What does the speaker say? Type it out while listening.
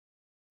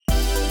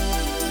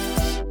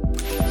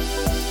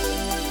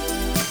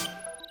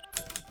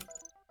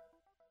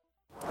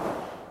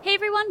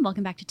everyone.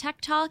 Welcome back to Tech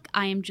Talk.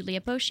 I am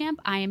Julia Beauchamp.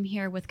 I am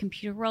here with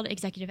Computer World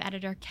Executive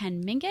Editor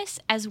Ken Mingus,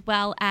 as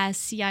well as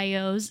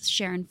CIO's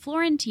Sharon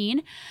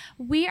Florentine.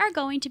 We are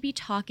going to be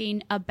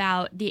talking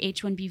about the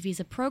H-1B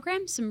visa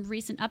program, some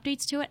recent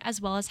updates to it,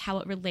 as well as how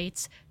it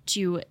relates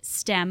to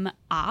STEM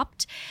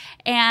Opt.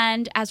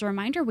 And as a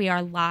reminder, we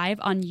are live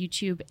on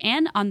YouTube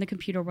and on the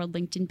Computer World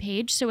LinkedIn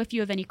page. So if you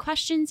have any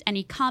questions,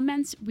 any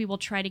comments, we will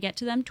try to get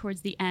to them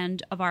towards the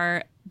end of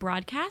our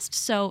broadcast.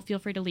 So feel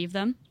free to leave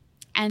them.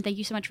 And thank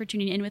you so much for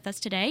tuning in with us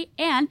today.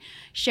 And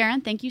Sharon,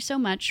 thank you so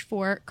much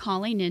for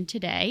calling in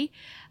today.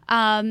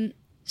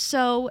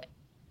 So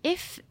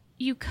if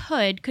you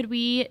could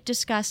we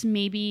discuss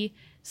maybe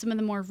some of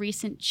the more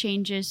recent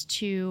changes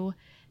to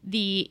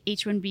the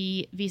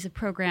H-1B visa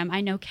program?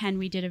 I know, Ken,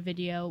 we did a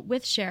video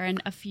with Sharon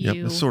a few...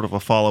 Yep, it's sort of a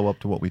follow-up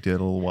to what we did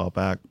a little while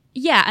back.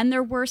 Yeah, and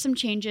there were some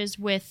changes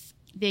with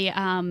the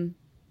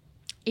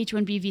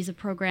H-1B visa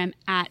program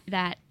at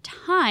that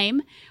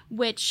time,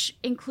 which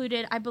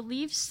included, I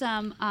believe,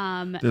 some...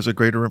 There's a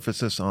greater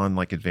emphasis on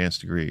like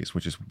advanced degrees,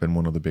 which has been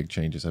one of the big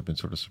changes. I've been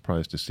sort of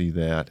surprised to see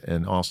that.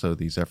 And also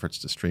these efforts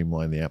to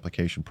streamline the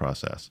application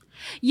process.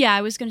 Yeah,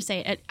 I was going to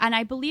say it. And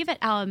I believe it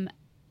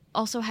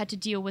also had to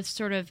deal with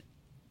sort of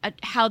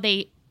how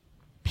they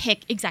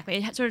pick, exactly.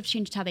 It sort of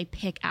changed how they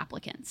pick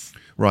applicants.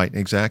 Right,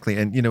 exactly.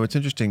 And, you know, it's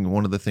interesting.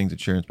 One of the things that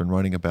Sharon's been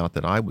writing about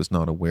that I was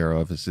not aware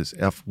of is this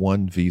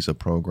F1 visa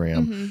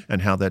program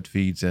and how that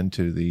feeds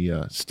into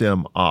the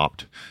STEM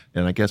Opt.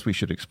 And I guess we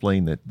should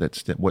explain that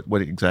STEM,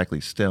 what exactly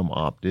STEM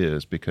Opt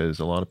is, because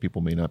a lot of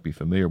people may not be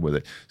familiar with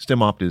it.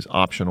 STEM Opt is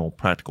optional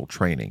practical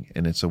training,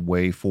 and it's a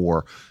way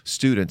for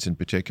students in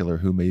particular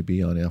who may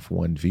be on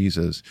F1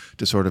 visas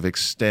to sort of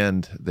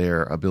extend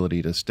their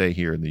ability to stay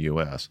here in the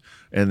U.S.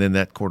 And then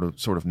that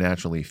sort of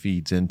naturally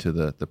feeds into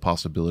the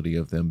possibility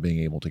of them being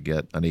able to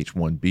get an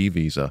H-1B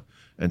visa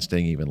and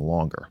staying even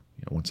longer,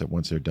 you know,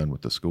 once they're done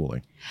with the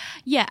schooling.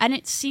 Yeah, and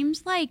it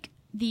seems like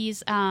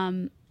these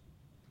F1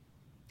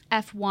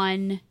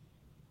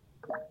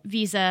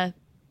 visa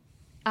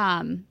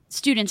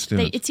students.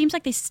 It seems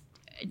like it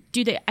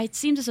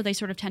seems as though they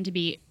sort of tend to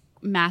be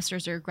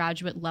master's or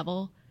graduate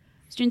level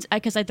students,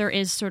 because there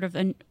is sort of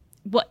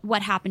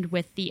what happened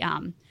with the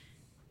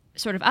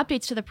sort of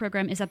updates to the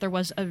program is that there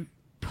was a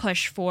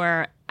push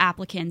for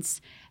applicants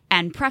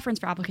and preference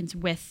for applicants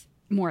with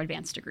more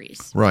advanced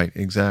degrees. Right,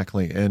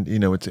 exactly. And, you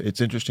know,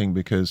 it's interesting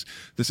because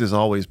this has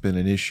always been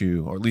an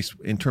issue, or at least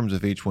in terms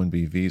of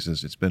H-1B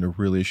visas, it's been a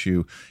real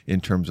issue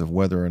in terms of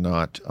whether or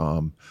not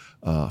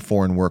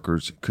foreign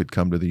workers could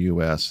come to the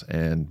U.S.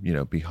 and, you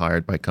know, be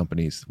hired by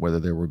companies, whether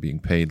they were being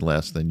paid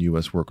less than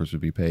U.S. workers would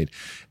be paid.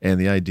 And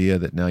the idea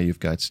that now you've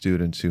got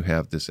students who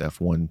have this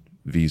F1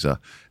 visa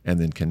and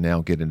then can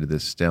now get into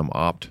this STEM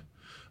Opt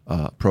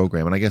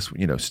program. And I guess,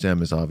 you know,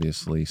 STEM is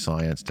obviously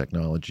science,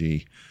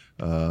 technology,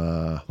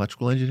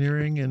 electrical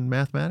engineering, and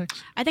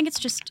mathematics. I think it's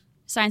just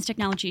science,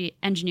 technology,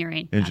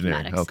 engineering,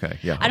 mathematics. Okay,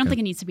 yeah. I don't think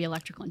it needs to be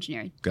electrical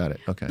engineering. Got it.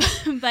 Okay.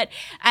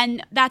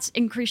 And that's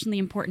increasingly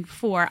important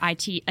for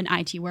an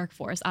IT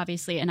workforce.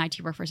 Obviously, an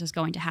IT workforce is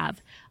going to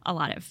have a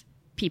lot of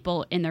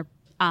people in their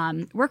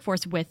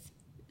workforce with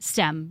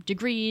STEM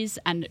degrees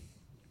and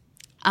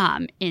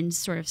in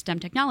sort of STEM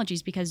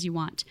technologies, because you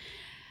want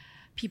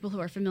people who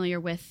are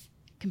familiar with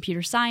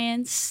computer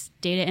science,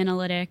 data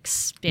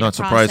analytics, data Not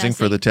surprising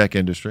for the tech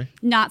industry.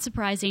 Not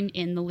surprising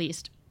in the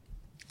least.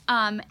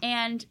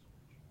 And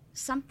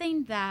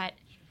something that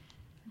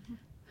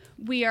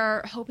we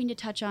are hoping to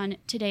touch on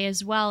today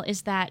as well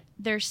is that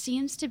there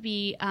seems to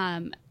be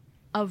a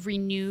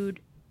renewed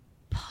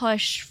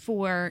push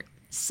for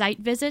site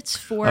visits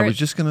for... I was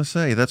just going to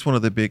say, that's one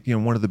of the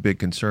big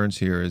concerns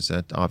here is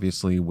that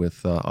obviously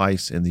with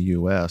ICE in the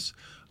U.S.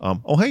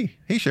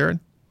 Hey, Sharon.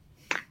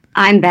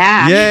 I'm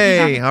back.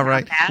 Yay! All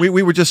right. We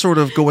were just sort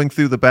of going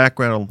through the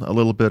background, a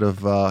little bit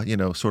of,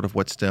 sort of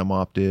what STEM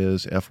Opt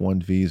is,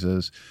 F1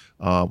 visas.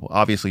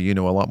 Obviously, you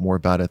know a lot more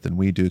about it than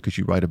we do because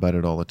you write about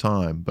it all the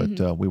time.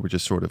 But we were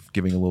just sort of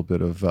giving a little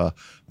bit of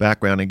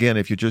background. Again,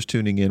 if you're just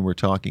tuning in, we're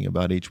talking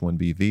about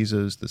H-1B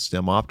visas, the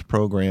STEM Opt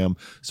program,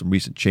 some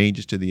recent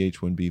changes to the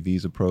H-1B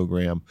visa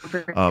program.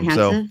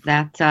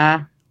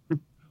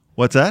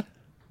 What's that?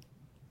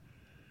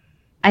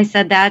 I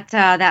said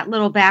that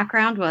little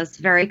background was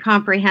very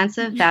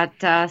comprehensive. That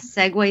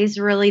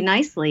segues really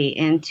nicely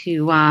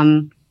into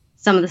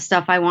some of the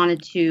stuff I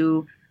wanted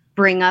to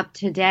bring up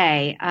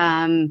today.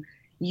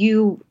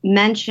 You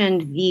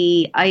mentioned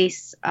the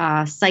ICE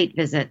site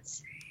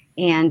visits,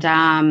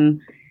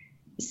 and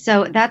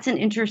so that's an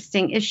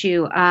interesting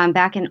issue.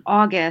 Back in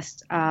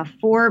August,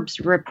 Forbes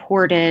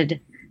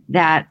reported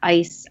that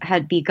ICE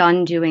had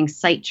begun doing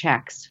site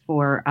checks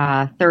for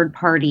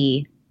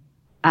third-party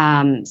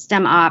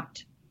STEM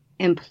Opt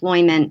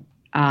employment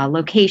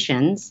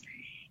locations.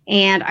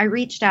 And I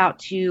reached out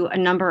to a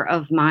number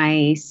of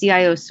my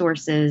CIO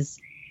sources.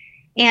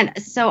 And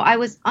so I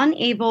was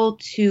unable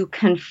to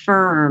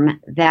confirm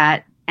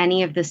that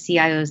any of the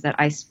CIOs that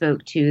I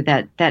spoke to,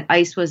 that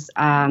ICE was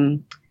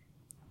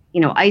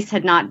ICE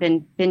had not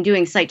been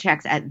doing site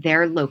checks at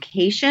their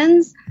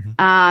locations.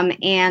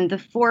 And the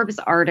Forbes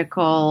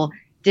article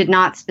did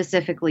not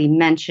specifically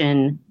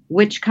mention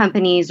which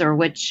companies or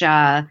which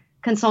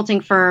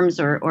consulting firms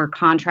or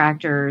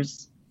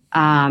contractors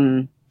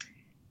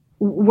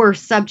were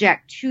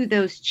subject to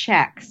those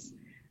checks.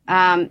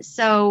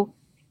 So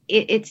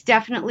it's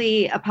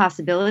definitely a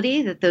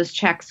possibility that those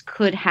checks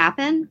could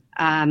happen.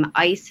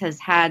 ICE has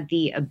had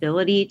the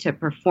ability to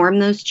perform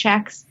those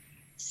checks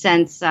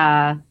since,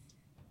 I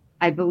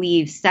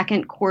believe,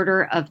 second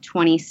quarter of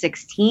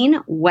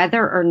 2016.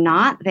 Whether or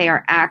not they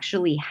are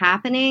actually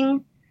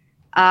happening,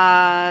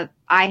 I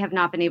have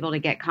not been able to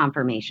get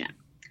confirmation.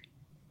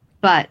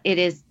 But it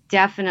is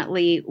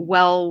definitely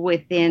well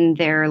within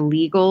their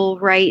legal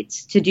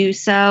rights to do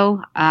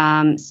so.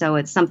 So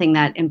it's something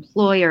that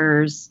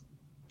employers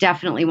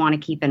definitely want to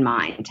keep in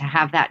mind, to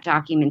have that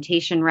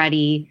documentation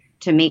ready,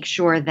 to make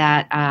sure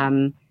that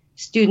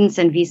students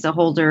and visa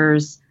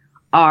holders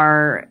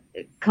are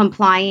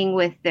complying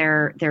with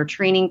their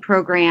training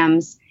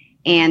programs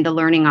and the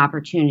learning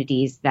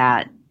opportunities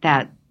that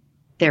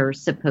they're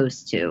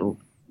supposed to.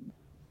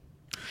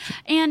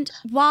 And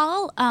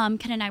while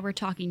Ken and I were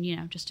talking,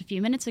 just a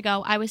few minutes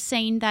ago, I was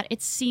saying that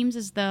it seems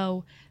as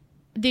though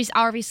these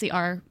obviously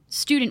are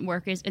student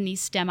workers in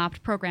these STEM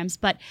opt programs,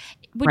 but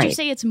would you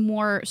say it's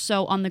more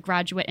so on the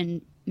graduate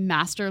and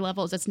master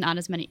levels? It's not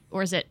as many,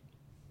 or is it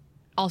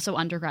also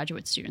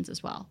undergraduate students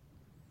as well?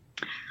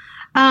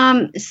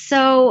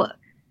 So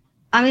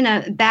I'm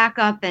going to back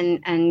up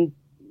and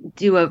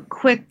do a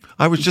quick.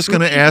 I was just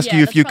going to ask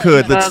you if you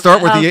could. Let's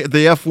start with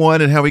the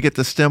F1 and how we get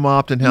the STEM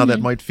opt and how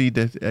that might feed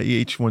the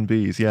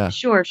H-1Bs. Yeah.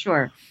 Sure.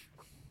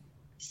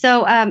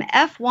 So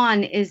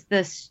F1 is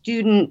the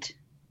student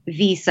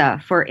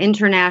visa for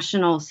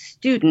international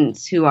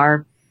students who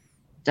are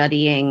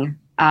studying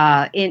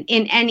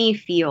in any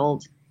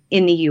field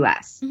in the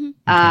U.S.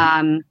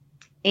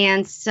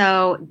 And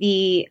so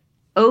the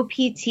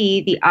OPT,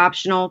 the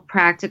optional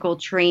practical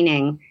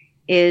training,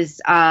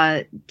 is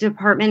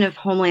Department of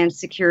Homeland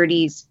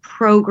Security's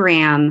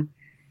program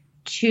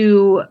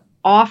to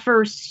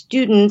offer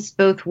students,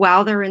 both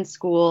while they're in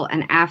school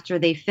and after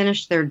they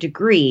finish their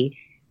degree,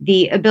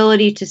 the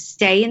ability to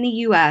stay in the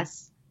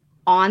U.S.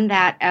 on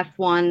that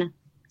F1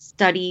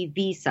 study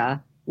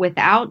visa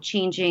without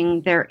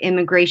changing their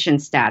immigration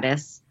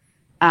status,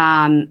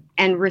 and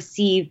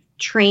receive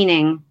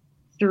training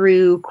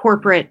through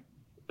corporate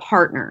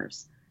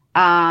partners.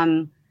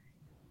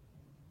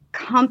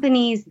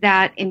 Companies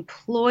that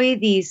employ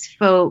these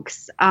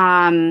folks,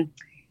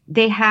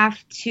 they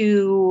have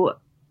to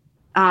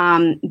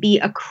be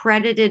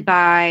accredited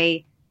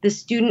by the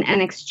Student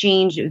and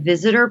Exchange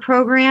Visitor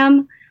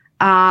Program.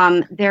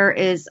 There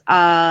is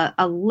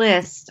a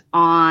list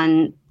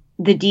on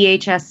the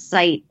DHS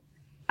site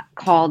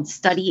called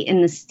Study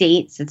in the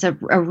States. It's a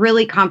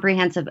really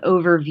comprehensive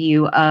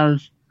overview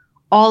of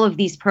all of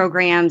these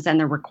programs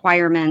and the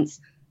requirements,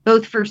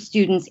 both for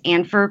students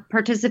and for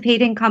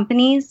participating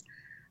companies.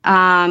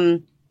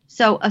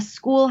 So a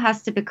school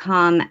has to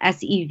become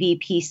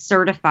SEVP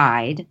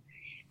certified,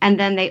 and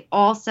then they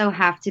also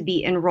have to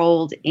be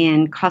enrolled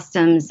in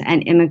Customs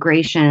and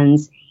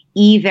Immigration's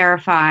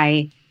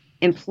E-Verify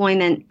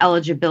employment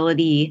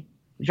eligibility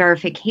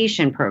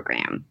verification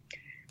program.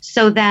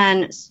 So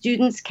then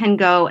students can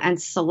go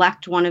and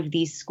select one of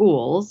these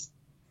schools,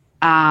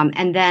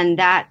 and then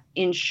that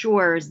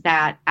ensures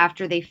that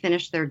after they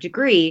finish their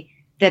degree,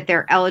 that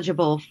they're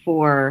eligible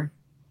for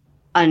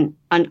an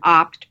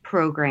opt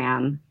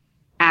program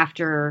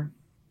after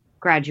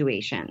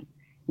graduation.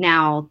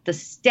 Now, the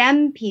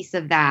STEM piece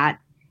of that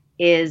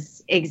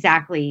is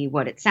exactly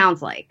what it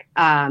sounds like.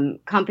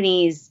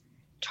 Companies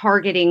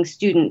targeting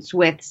students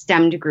with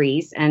STEM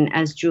degrees, and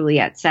as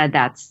Juliet said,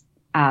 that's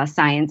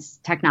science,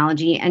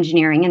 technology,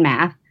 engineering, and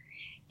math.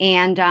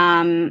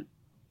 And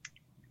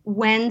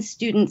when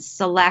students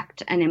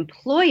select an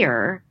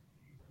employer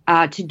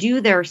to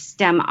do their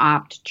STEM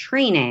opt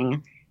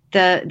training,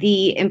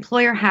 the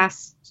employer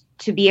has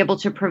to be able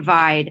to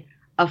provide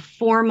a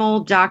formal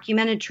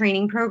documented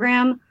training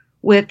program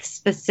with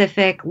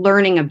specific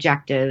learning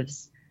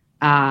objectives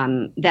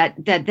that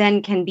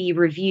then can be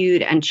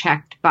reviewed and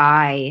checked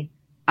by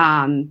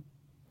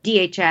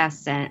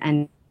DHS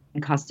and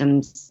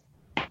Customs,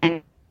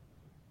 and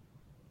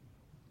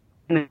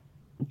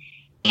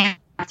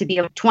have to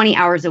be 20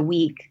 hours a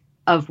week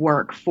of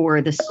work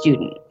for the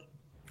student.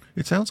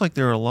 It sounds like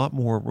there are a lot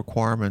more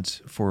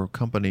requirements for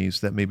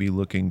companies that may be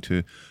looking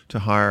to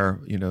hire,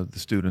 the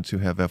students who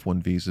have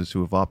F1 visas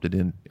who have opted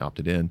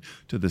in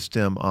to the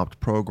STEM opt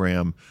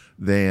program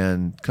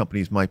than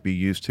companies might be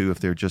used to if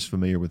they're just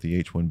familiar with the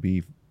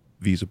H-1B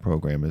visa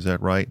program. Is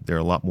that right? There are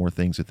a lot more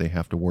things that they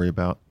have to worry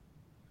about?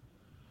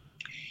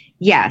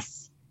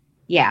 Yes.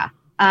 Yeah.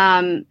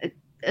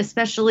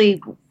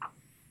 Especially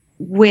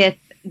with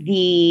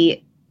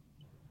the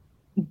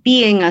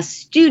being a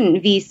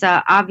student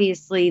visa,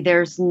 obviously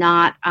there's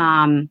not,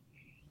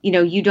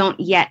 you don't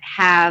yet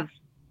have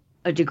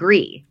a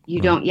degree.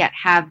 You don't yet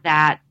have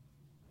that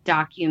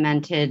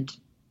documented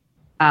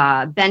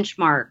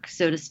benchmark,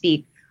 so to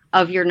speak,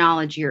 of your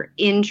knowledge. You're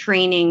in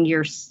training,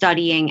 you're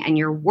studying, and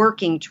you're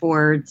working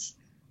towards,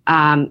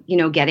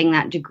 getting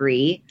that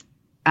degree,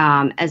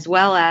 as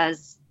well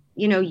as,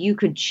 you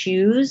could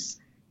choose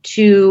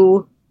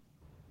to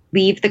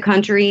leave the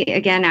country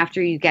again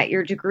after you get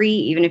your degree,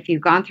 even if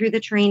you've gone through the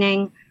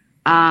training,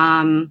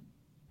 or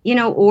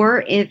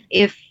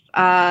if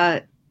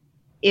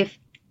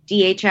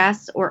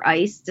DHS or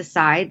ICE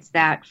decides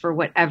that for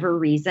whatever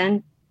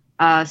reason,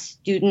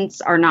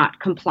 students are not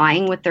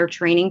complying with their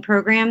training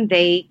program,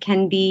 they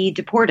can be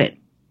deported,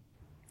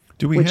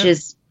 which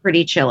is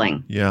pretty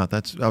chilling. Yeah,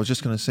 I was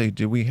just going to say,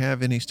 do we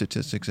have any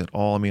statistics at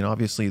all? I mean,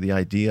 obviously the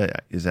idea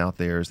is out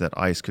there is that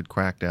ICE could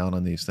crack down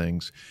on these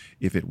things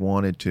if it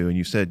wanted to. And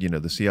you said, the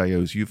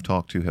CIOs you've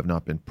talked to have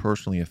not been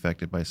personally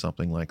affected by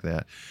something like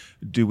that.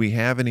 Do we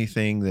have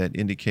anything that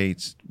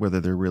indicates whether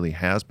there really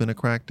has been a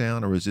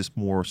crackdown, or is this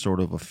more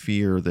sort of a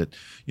fear that,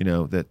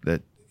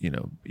 that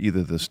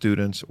either the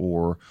students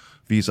or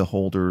visa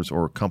holders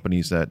or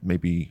companies that may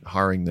be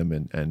hiring them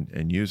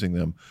and using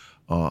them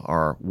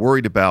are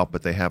worried about,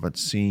 but they haven't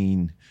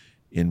seen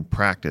in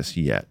practice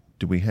yet?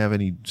 Do we have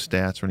any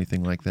stats or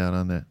anything like that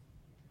on that?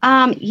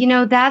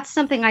 That's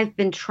something I've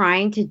been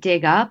trying to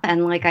dig up.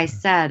 And like I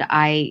said,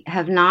 I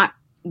have not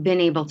been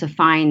able to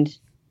find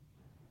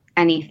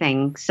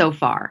anything so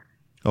far.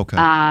 Okay.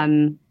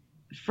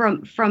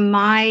 From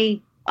my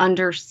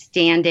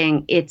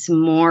understanding, it's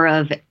more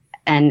of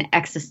an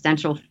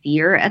existential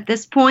fear at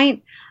this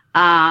point.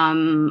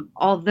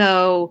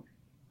 Although,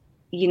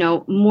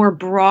 more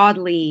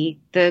broadly,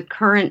 the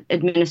current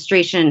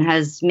administration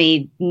has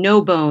made no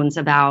bones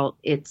about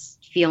its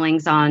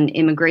feelings on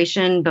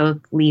immigration, both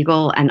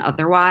legal and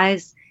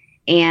otherwise.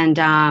 And,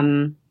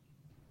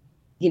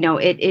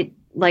 it,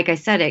 like I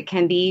said, it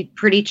can be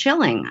pretty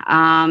chilling.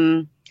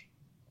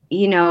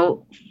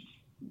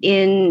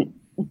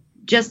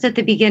 Just at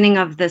the beginning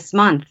of this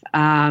month,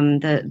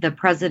 the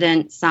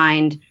president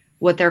signed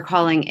what they're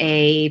calling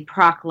a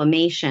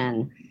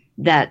proclamation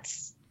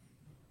that's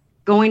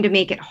going to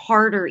make it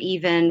harder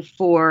even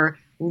for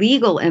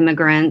legal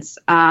immigrants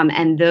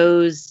and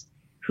those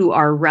who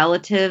are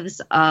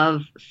relatives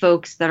of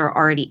folks that are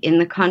already in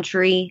the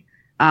country,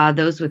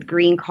 those with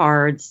green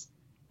cards,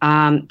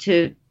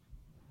 to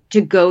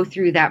go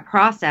through that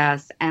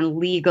process and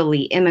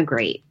legally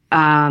immigrate.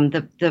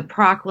 The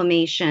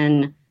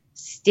proclamation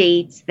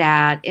states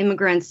that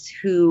immigrants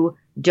who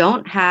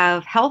don't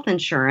have health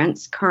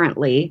insurance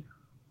currently,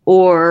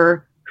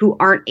 or who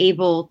aren't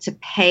able to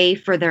pay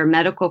for their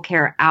medical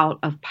care out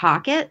of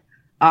pocket,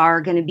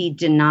 are going to be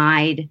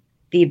denied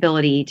the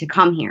ability to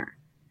come here.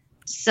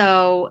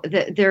 So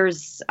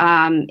it's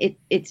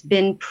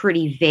been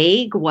pretty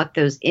vague what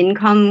those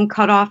income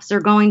cutoffs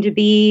are going to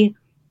be,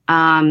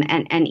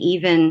 and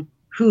even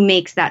who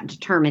makes that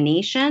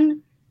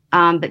determination.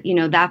 But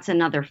that's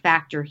another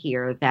factor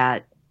here,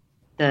 that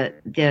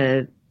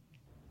there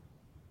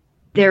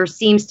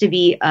seems to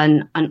be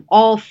an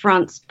all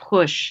fronts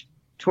push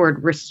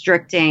toward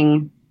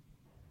restricting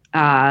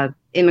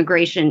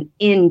immigration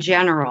in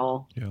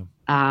general. Yeah.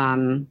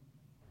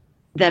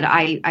 That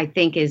I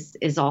think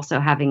is also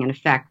having an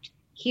effect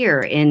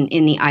here in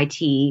the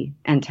IT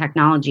and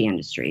technology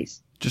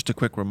industries. Just a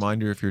quick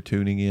reminder, if you're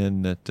tuning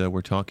in, that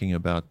we're talking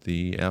about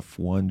the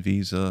F1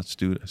 visa,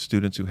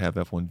 students who have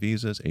F1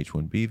 visas,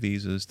 H1B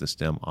visas, the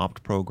STEM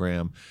Opt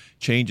program,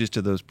 changes to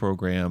those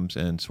programs,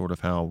 and sort of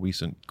how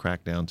recent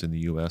crackdowns in the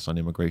U.S. on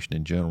immigration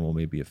in general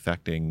may be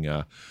affecting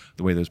the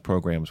way those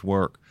programs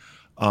work.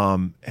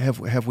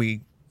 Have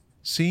we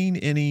seen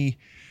any,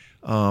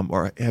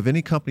 or have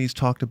any companies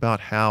talked about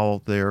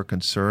how they're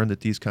concerned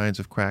that these kinds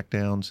of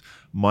crackdowns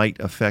might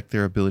affect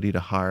their ability to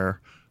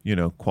hire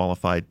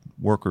qualified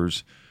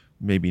workers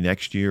maybe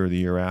next year or the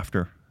year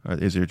after?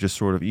 Is there just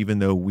sort of, even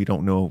though we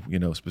don't know,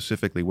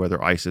 specifically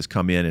whether ICE has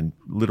come in and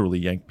literally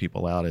yanked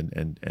people out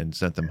and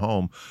sent them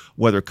home,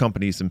 whether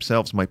companies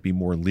themselves might be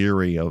more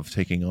leery of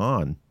taking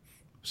on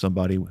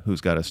somebody who's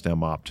got a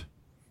STEM Opt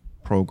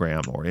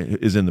program or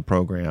is in the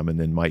program, and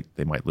then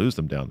they might lose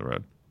them down the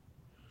road?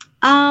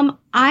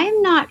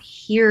 I'm not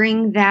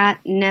hearing that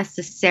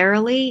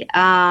necessarily.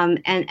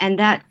 And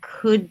that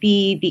could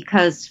be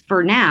because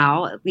for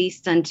now, at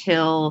least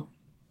until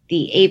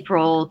the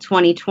April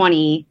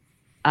 2020,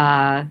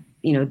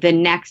 the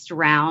next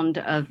round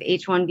of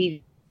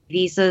H-1B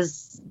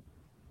visas,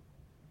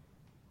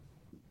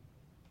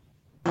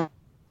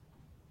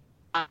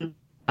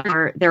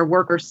 their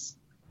workers,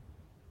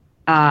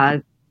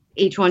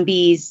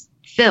 H-1Bs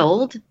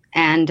filled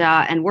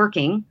and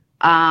working.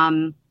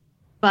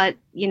 But,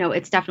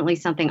 it's definitely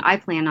something I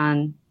plan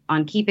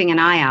on keeping an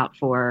eye out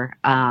for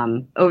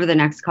over the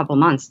next couple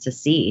months to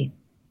see.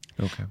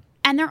 Okay.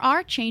 And there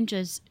are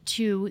changes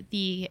to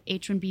the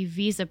H-1B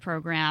visa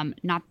program,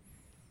 not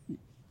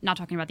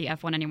talking about the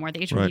F1 anymore,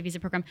 the H-1B visa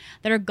program,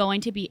 that are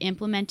going to be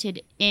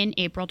implemented in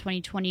April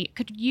 2020.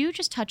 Could you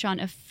just touch on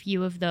a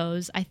few of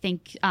those? I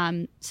think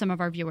some of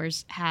our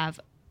viewers have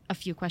a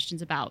few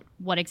questions about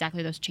what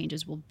exactly those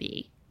changes will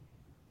be.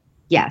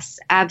 Yes,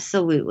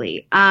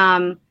 absolutely.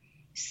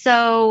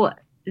 So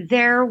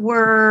there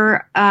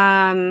were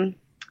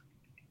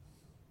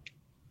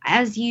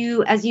as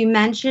you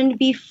mentioned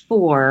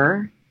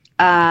before,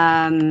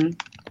 and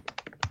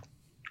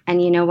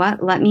you know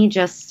what? Let me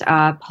just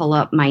pull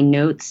up my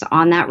notes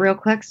on that real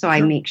quick so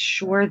I make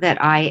sure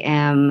that I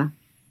am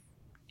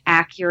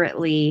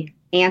accurately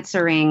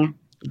answering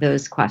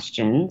those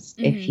questions.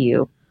 Mm-hmm. If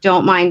you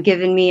don't mind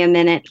giving me a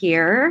minute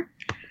here.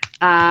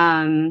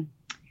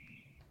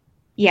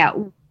 Yeah,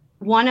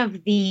 one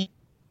of the...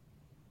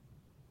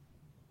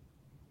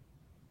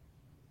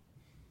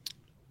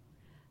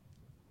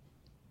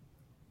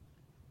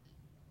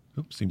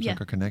 Oops, seems like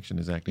our connection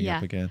is acting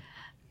up again.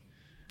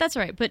 That's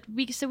all right, but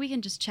we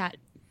can just chat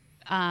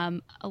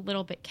a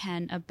little bit,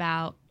 Ken,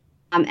 about...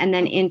 and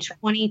then in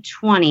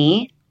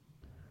 2020...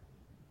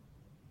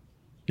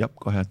 Yep,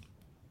 go ahead.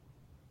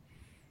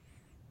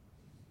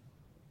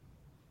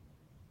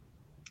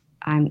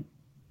 I'm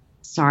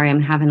sorry,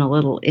 I'm having a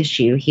little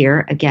issue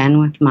here again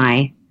with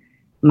my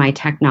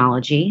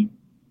technology.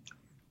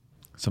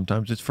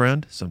 Sometimes it's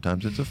friend,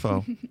 sometimes it's a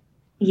foe.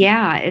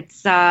 Yeah,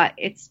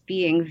 it's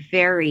being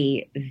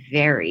very,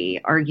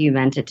 very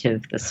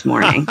argumentative this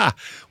morning.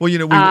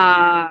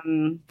 Well,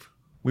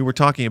 we were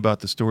talking about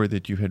the story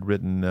that you had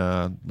written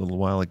a little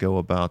while ago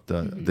about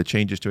the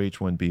changes to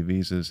H-1B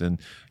visas, and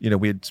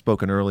we had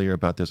spoken earlier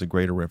about there's a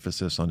greater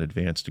emphasis on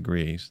advanced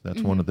degrees.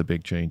 That's one of the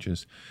big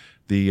changes.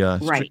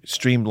 The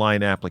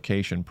streamlined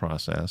application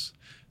process.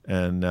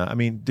 And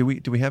do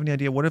we have any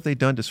idea what have they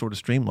done to sort of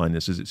streamline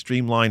this? Is it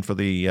streamlined for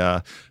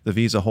the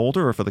visa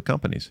holder or for the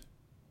companies?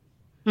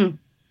 So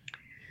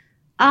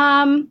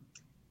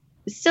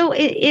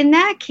in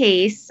that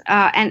case,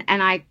 and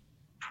I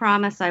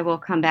promise I will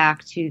come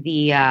back to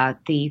the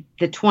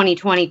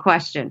 2020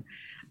 question.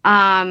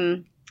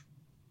 I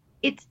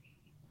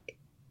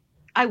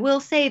will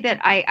say that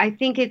I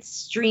think it's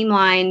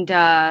streamlined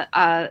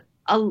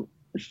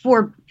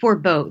for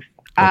both.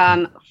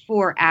 Okay.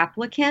 For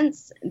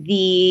applicants,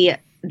 the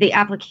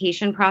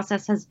application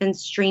process has been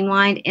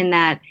streamlined in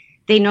that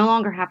they no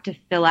longer have to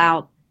fill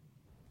out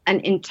an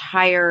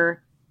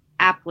entire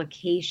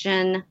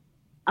application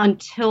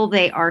until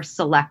they are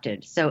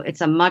selected. So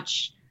it's a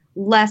much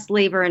less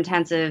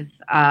labor-intensive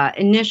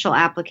initial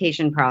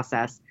application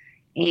process.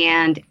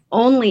 And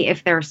only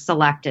if they're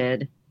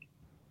selected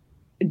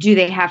do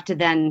they have to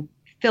then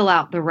fill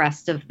out the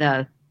rest of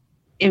the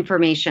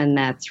information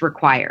that's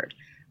required.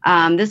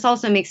 This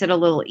also makes it a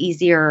little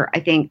easier, I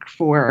think,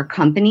 for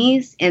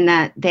companies in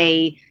that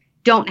they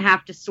don't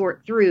have to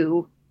sort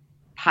through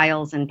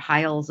piles and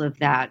piles of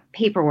that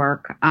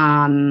paperwork.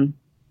 They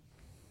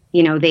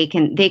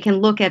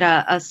can look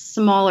at a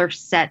smaller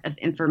set of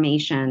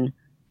information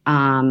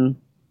and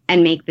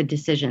make the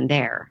decision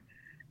there.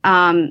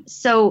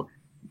 So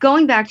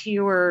going back to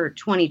your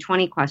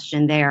 2020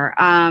 question there,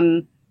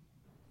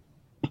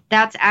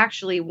 that's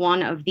actually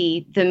one of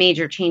the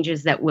major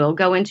changes that will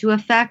go into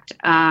effect.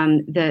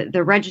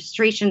 The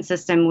registration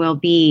system will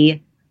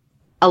be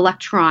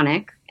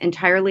electronic,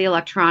 entirely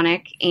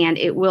electronic, and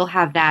it will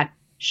have that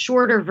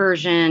shorter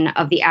version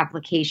of the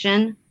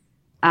application.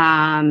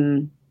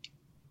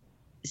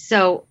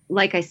 So,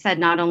 like I said,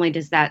 not only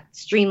does that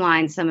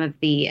streamline some of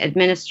the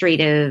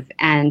administrative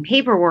and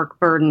paperwork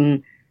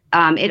burden,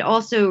 it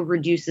also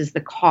reduces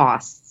the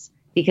costs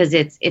because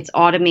it's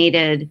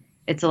automated,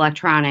 it's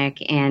electronic,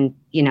 and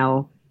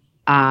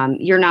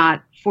you're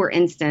not, for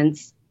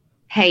instance,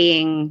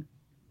 paying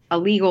a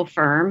legal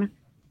firm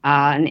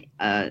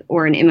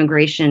or an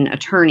immigration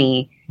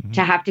attorney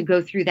to have to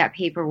go through that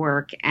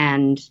paperwork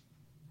and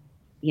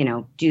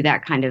do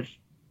that kind of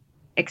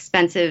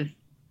expensive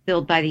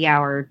billed by the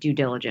hour due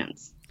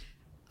diligence.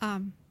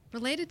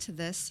 Related to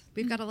this,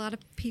 we've got a lot of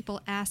people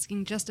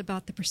asking just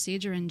about the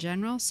procedure in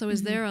general. So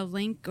is there a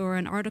link or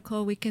an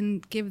article we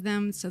can give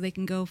them so they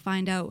can go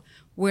find out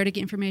where to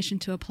get information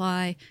to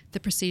apply, the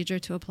procedure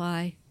to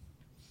apply?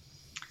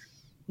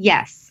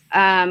 Yes.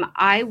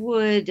 I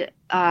would,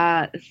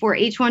 for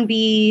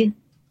H-1B...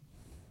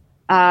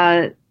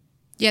 yeah,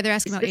 they're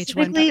asking about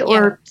H-1B.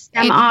 Or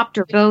STEM opt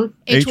or both?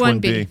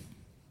 H-1B.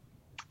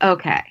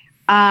 Okay.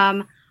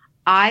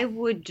 I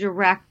would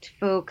direct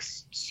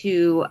folks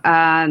to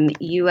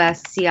uscis.gov.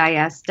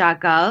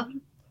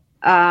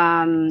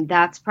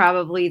 That's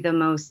probably the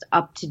most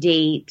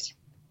up-to-date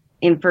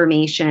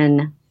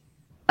information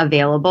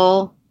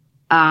available.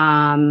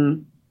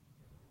 And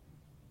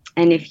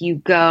if you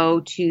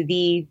go to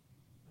the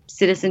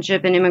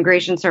Citizenship and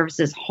Immigration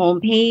Services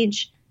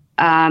homepage,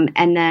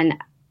 and then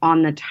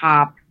on the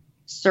top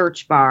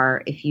search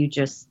bar, if you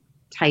just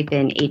type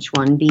in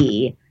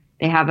H-1B,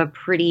 they have a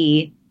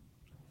pretty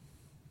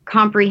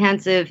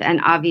comprehensive,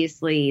 and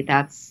obviously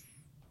that's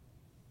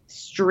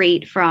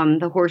straight from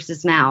the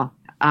horse's mouth,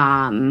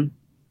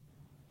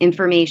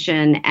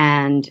 information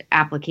and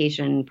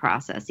application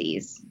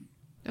processes.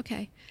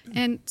 Okay.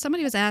 And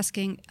somebody was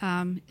asking,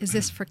 is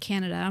this for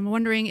Canada? I'm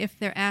wondering if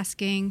they're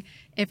asking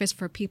if it's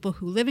for people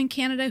who live in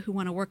Canada who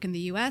want to work in the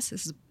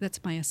U.S.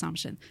 That's my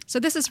assumption.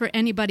 So this is for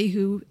anybody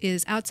who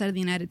is outside of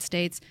the United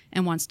States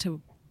and wants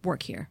to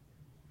work here.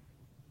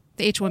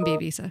 The H-1B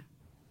visa.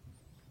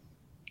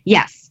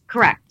 Yes,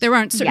 correct. There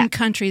aren't certain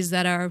countries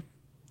that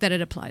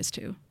it applies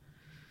to.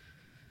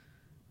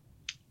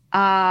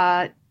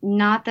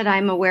 Not that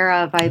I'm aware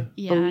of. I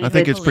believe I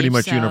think it's pretty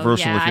much so,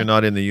 universal yeah. if you're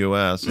not in the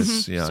U.S.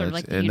 It's Sort of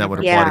like the and that would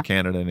apply universal. to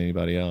Canada and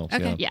anybody else.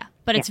 Okay. Yeah,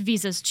 but it's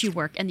visas to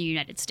work in the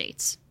United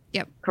States.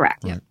 Yep.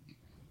 correct. Right.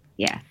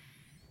 Yeah.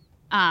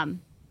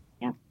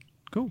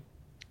 Cool.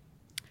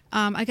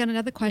 I got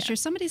another question.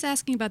 Somebody's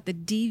asking about the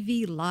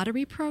DV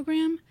lottery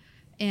program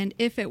and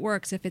if it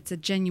works, if it's a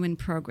genuine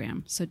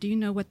program. So do you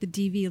know what the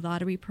DV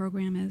lottery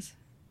program is?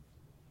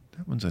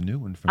 That one's a new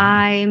one for me.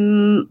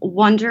 I'm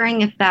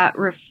wondering if that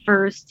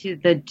refers to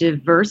the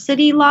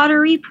diversity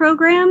lottery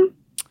program.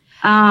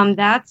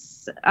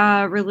 That's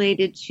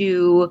related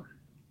to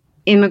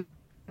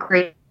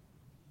immigration.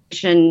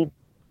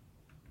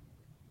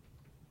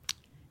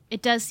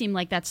 It does seem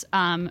like that's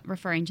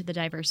referring to the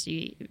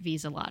diversity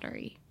visa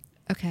lottery.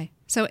 Okay.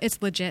 So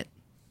it's legit.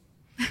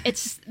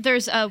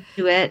 There's a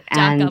To it .gov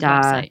and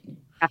website.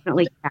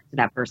 definitely back to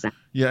that person.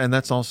 Yeah, and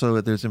that's also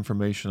there's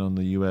information on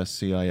the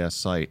USCIS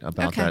site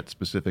about Okay. that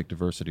specific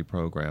diversity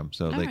program.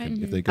 So All they right.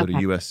 can, if they go to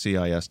Okay.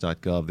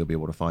 uscis.gov, they'll be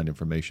able to find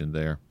information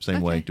there.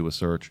 Same way, Okay. do a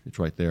search. It's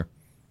right there.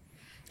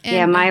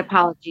 Yeah, And, my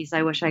apologies.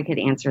 I wish I could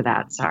answer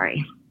that.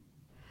 Sorry.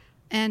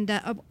 And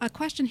a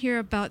question here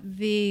about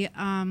the,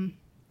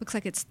 looks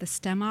like it's the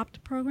STEM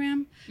Opt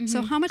program.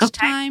 So how much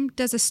Okay. time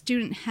does a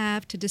student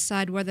have to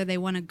decide whether they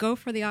want to go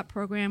for the Opt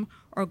program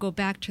or go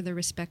back to their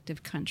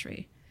respective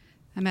country?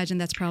 I imagine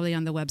that's probably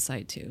on the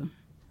website too.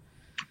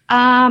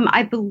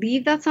 I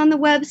believe that's on the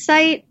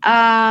website.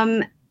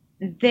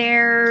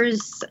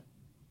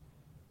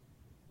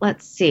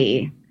 Let's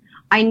see.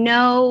 I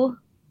know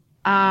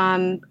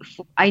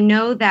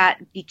that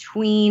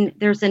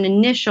there's an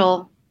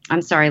initial.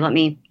 I'm sorry. Let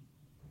me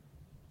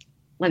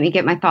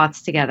get my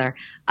thoughts together.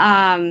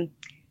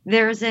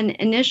 There's an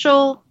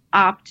initial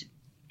opt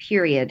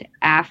period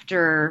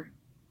after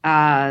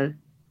that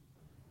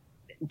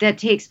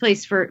takes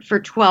place for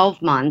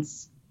 12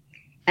 months.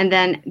 And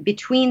then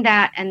between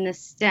that and the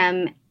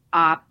STEM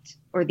opt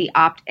or the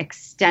opt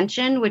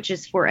extension, which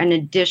is for an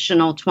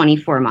additional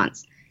 24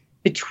 months.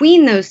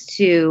 Between those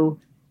two,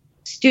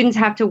 students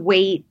have to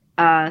wait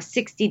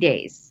 60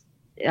 days.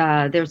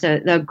 There's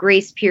a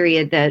grace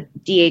period that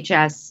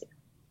DHS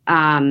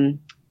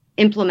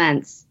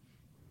implements.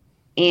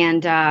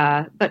 And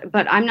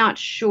but I'm not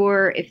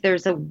sure if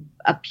there's a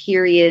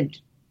period,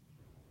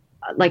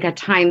 like a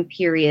time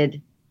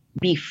period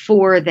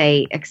before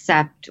they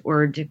accept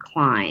or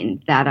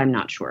decline. That I'm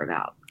not sure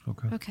about.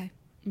 Okay.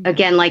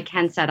 Again, like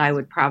Ken said, I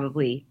would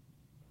probably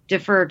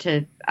defer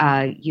to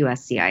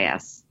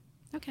USCIS.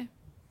 Okay.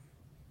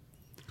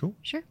 Cool.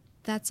 Sure.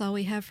 That's all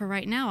we have for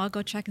right now. I'll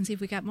go check and see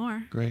if we got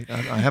more. Great. I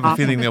have a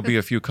feeling there'll be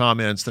a few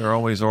comments. There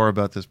always are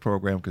about this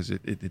program because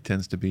it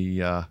tends to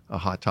be a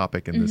hot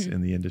topic in this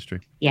in the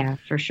industry. Yeah,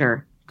 for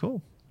sure.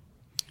 Cool.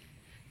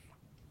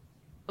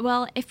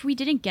 Well, if we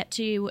didn't get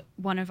to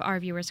one of our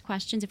viewers'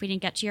 questions, if we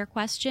didn't get to your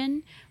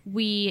question,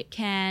 we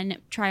can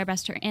try our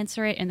best to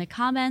answer it in the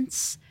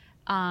comments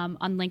on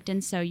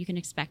LinkedIn. So you can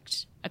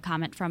expect a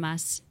comment from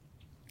us.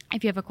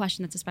 If you have a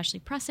question that's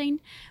especially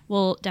pressing,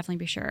 we'll definitely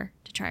be sure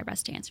to try our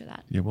best to answer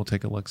that. Yeah, we'll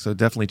take a look. So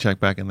definitely check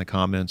back in the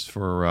comments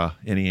for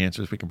any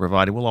answers we can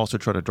provide. And we'll also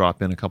try to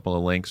drop in a couple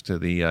of links to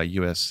the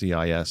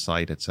USCIS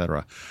site, et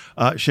cetera.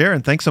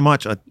 Sharon, thanks so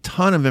much. A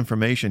ton of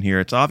information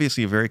here. It's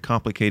obviously a very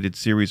complicated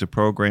series of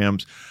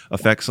programs,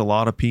 affects a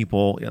lot of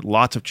people,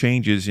 lots of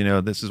changes. You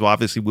know, this is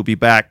obviously we'll be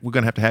back. We're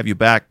going to have you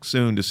back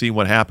soon to see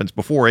what happens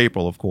before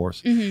April, of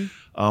course.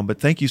 But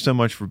thank you so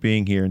much for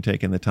being here and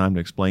taking the time to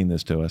explain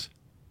this to us.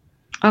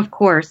 Of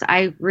course.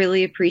 I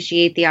really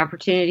appreciate the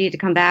opportunity to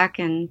come back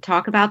and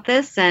talk about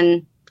this.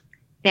 And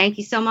thank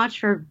you so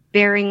much for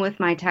bearing with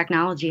my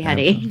technology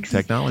headaches.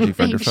 Technology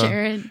friend or Thanks, foe.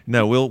 Sharon.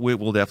 No,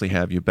 we'll definitely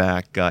have you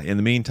back. In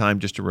the meantime,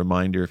 just a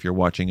reminder, if you're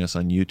watching us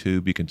on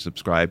YouTube, you can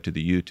subscribe to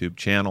the YouTube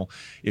channel.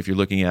 If you're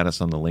looking at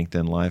us on the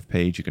LinkedIn Live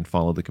page, you can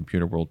follow the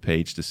Computer World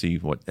page to see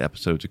what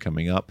episodes are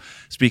coming up.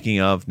 Speaking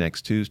of,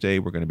 next Tuesday,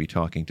 we're going to be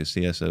talking to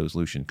CSO's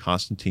Lucian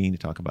Constantine to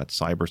talk about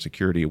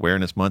Cybersecurity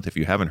Awareness Month. If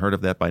you haven't heard of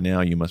that by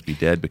now, you must be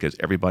dead because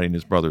everybody and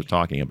his brother is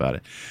talking about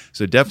it.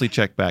 So definitely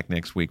check back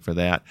next week for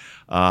that.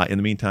 In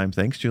the meantime,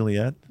 thanks,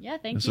 Juliet. Yeah,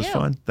 thank This you. was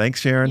fun.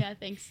 Thanks, Sharon. Yeah,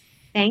 thanks.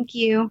 Thank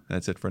you.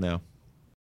 That's it for now.